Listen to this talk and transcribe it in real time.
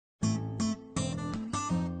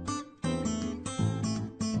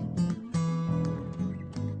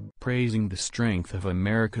Praising the strength of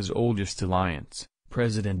America's oldest alliance,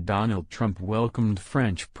 President Donald Trump welcomed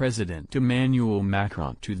French President Emmanuel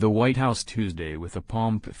Macron to the White House Tuesday with a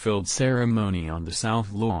pomp-filled ceremony on the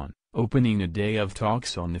South Lawn, opening a day of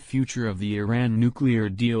talks on the future of the Iran nuclear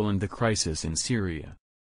deal and the crisis in Syria.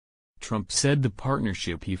 Trump said the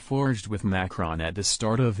partnership he forged with Macron at the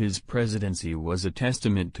start of his presidency was a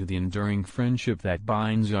testament to the enduring friendship that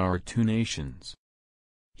binds our two nations.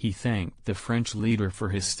 He thanked the French leader for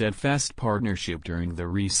his steadfast partnership during the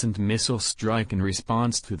recent missile strike in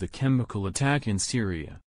response to the chemical attack in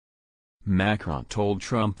Syria. Macron told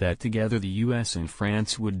Trump that together the U.S. and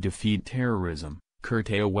France would defeat terrorism,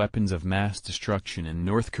 curtail weapons of mass destruction in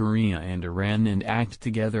North Korea and Iran and act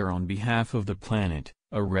together on behalf of the planet,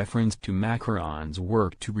 a reference to Macron's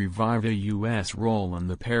work to revive a U.S. role in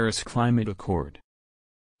the Paris Climate Accord.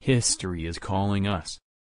 History is calling us.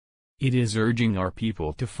 It is urging our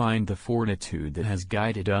people to find the fortitude that has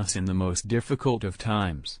guided us in the most difficult of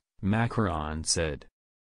times, Macron said.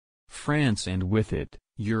 France and with it,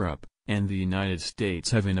 Europe, and the United States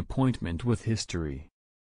have an appointment with history.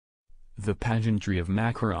 The pageantry of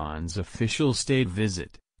Macron's official state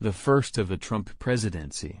visit, the first of the Trump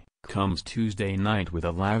presidency, comes Tuesday night with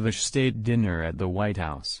a lavish state dinner at the White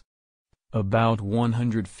House. About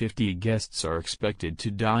 150 guests are expected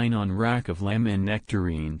to dine on rack of lamb and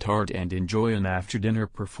nectarine tart and enjoy an after-dinner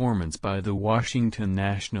performance by the Washington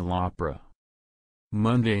National Opera.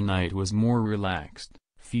 Monday night was more relaxed,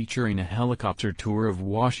 featuring a helicopter tour of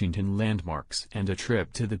Washington landmarks and a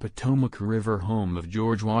trip to the Potomac River home of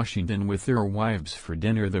George Washington with their wives for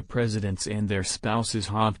dinner. The presidents and their spouses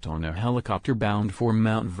hopped on a helicopter bound for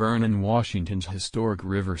Mount Vernon, Washington's historic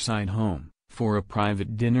riverside home, for a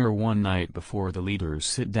private dinner one night before the leaders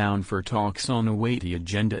sit down for talks on a weighty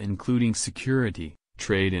agenda including security,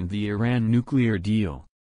 trade and the Iran nuclear deal.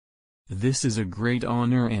 This is a great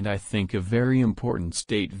honor and I think a very important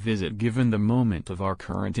state visit given the moment of our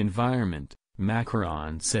current environment,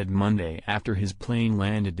 Macron said Monday after his plane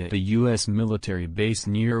landed at a U.S. military base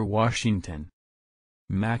near Washington.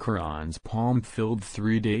 Macron's pomp-filled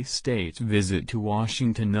three-day state visit to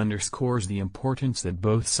Washington underscores the importance that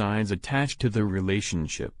both sides attach to the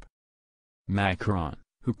relationship. Macron,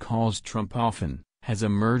 who calls Trump often, has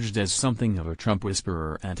emerged as something of a Trump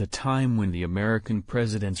whisperer at a time when the American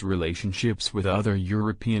president's relationships with other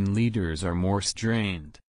European leaders are more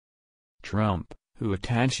strained. Trump, who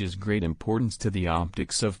attaches great importance to the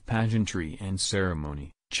optics of pageantry and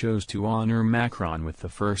ceremony, chose to honor Macron with the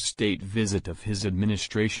first state visit of his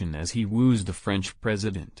administration as he woos the French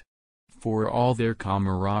president. For all their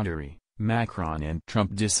camaraderie, Macron and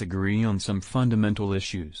Trump disagree on some fundamental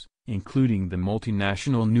issues, including the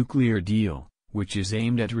multinational nuclear deal, which is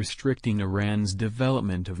aimed at restricting Iran's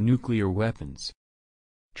development of nuclear weapons.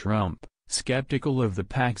 Trump, skeptical of the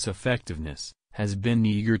pact's effectiveness, has been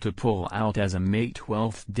eager to pull out as a May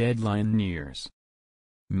 12 deadline nears.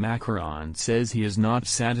 Macron says he is not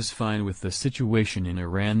satisfied with the situation in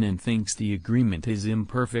Iran and thinks the agreement is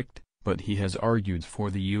imperfect, but he has argued for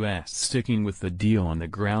the U.S. sticking with the deal on the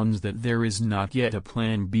grounds that there is not yet a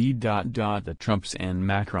plan B. The Trumps and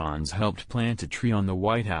Macrons helped plant a tree on the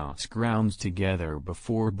White House grounds together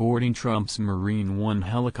before boarding Trump's Marine One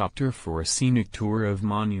helicopter for a scenic tour of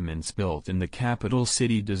monuments built in the capital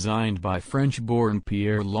city designed by French-born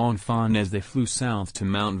Pierre L'Enfant as they flew south to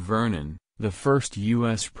Mount Vernon, the first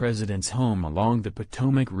U.S. president's home along the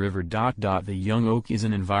Potomac River. The young oak is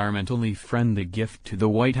an environmentally friendly gift to the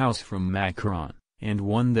White House from Macron, and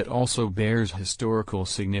one that also bears historical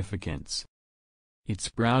significance. It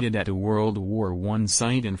sprouted at a World War I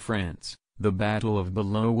site in France, the Battle of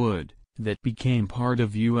Belleau Wood, that became part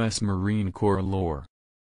of U.S. Marine Corps lore.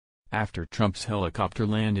 After Trump's helicopter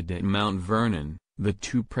landed at Mount Vernon, the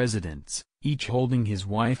two presidents, each holding his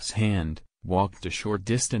wife's hand, walked a short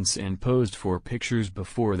distance and posed for pictures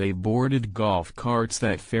before they boarded golf carts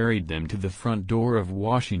that ferried them to the front door of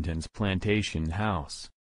Washington's Plantation House.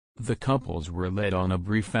 The couples were led on a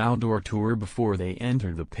brief outdoor tour before they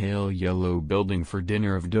entered the pale yellow building for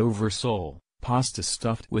dinner of Dover sole, pasta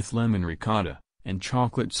stuffed with lemon ricotta, and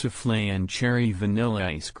chocolate soufflé and cherry vanilla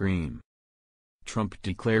ice cream. Trump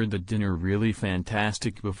declared the dinner really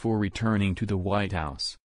fantastic before returning to the White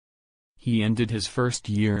House. He ended his first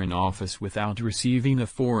year in office without receiving a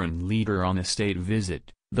foreign leader on a state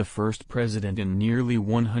visit, the first president in nearly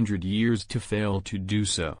 100 years to fail to do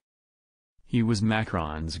so. He was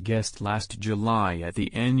Macron's guest last July at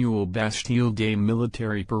the annual Bastille Day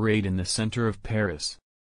military parade in the center of Paris.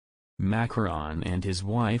 Macron and his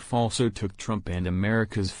wife also took Trump and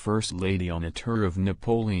America's First Lady on a tour of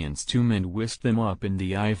Napoleon's tomb and whisked them up in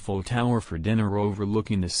the Eiffel Tower for dinner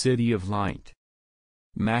overlooking the City of Light.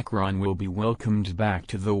 Macron will be welcomed back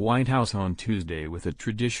to the White House on Tuesday with a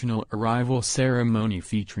traditional arrival ceremony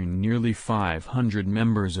featuring nearly 500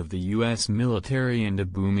 members of the U.S. military and a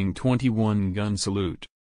booming 21-gun salute.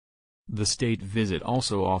 The state visit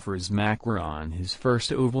also offers Macron his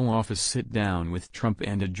first Oval Office sit-down with Trump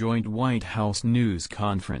and a joint White House news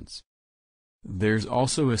conference. There's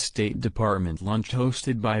also a State Department lunch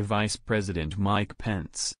hosted by Vice President Mike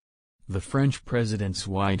Pence. The French president's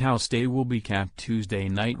White House day will be capped Tuesday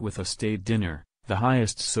night with a state dinner, the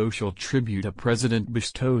highest social tribute a president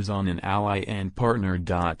bestows on an ally and partner.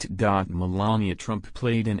 Melania Trump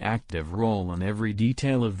played an active role in every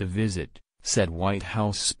detail of the visit, said White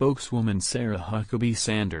House spokeswoman Sarah Huckabee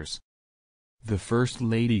Sanders. The First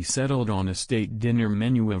Lady settled on a state dinner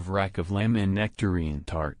menu of rack of lamb and nectarine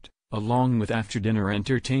tart, along with after-dinner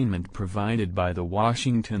entertainment provided by the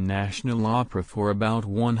Washington National Opera for about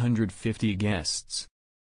 150 guests.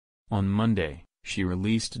 On Monday, she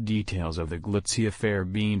released details of the glitzy affair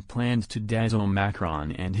being planned to dazzle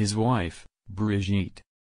Macron and his wife, Brigitte.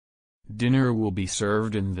 Dinner will be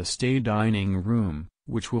served in the state dining room,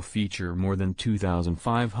 which will feature more than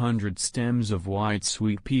 2,500 stems of white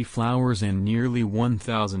sweet pea flowers and nearly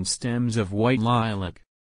 1,000 stems of white lilac.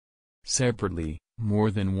 Separately,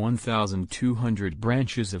 more than 1,200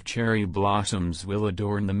 branches of cherry blossoms will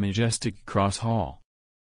adorn the majestic Cross Hall.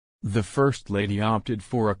 The First Lady opted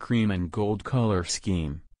for a cream and gold color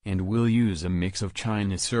scheme, and will use a mix of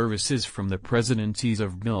China services from the presidencies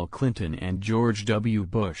of Bill Clinton and George W.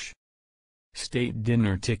 Bush. State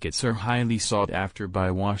dinner tickets are highly sought after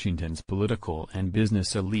by Washington's political and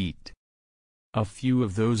business elite. A few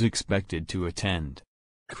of those expected to attend: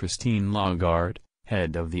 Christine Lagarde,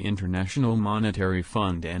 head of the International Monetary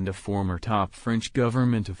Fund and a former top French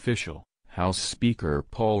government official; House Speaker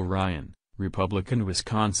Paul Ryan, Republican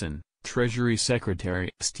Wisconsin; Treasury Secretary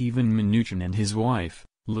Steven Mnuchin and his wife,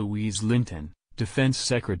 Louise Linton; Defense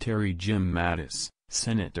Secretary Jim Mattis,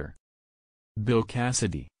 Senator Bill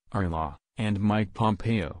Cassidy, Arlaw, and Mike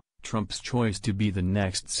Pompeo, Trump's choice to be the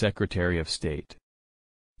next Secretary of State.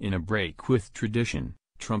 In a break with tradition,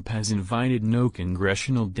 Trump has invited no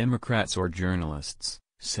congressional Democrats or journalists,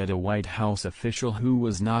 said a White House official who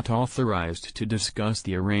was not authorized to discuss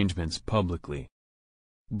the arrangements publicly.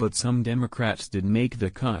 But some Democrats did make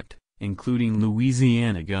the cut, including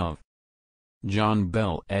Louisiana Gov. John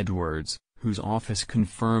Bel Edwards, whose office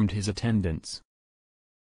confirmed his attendance.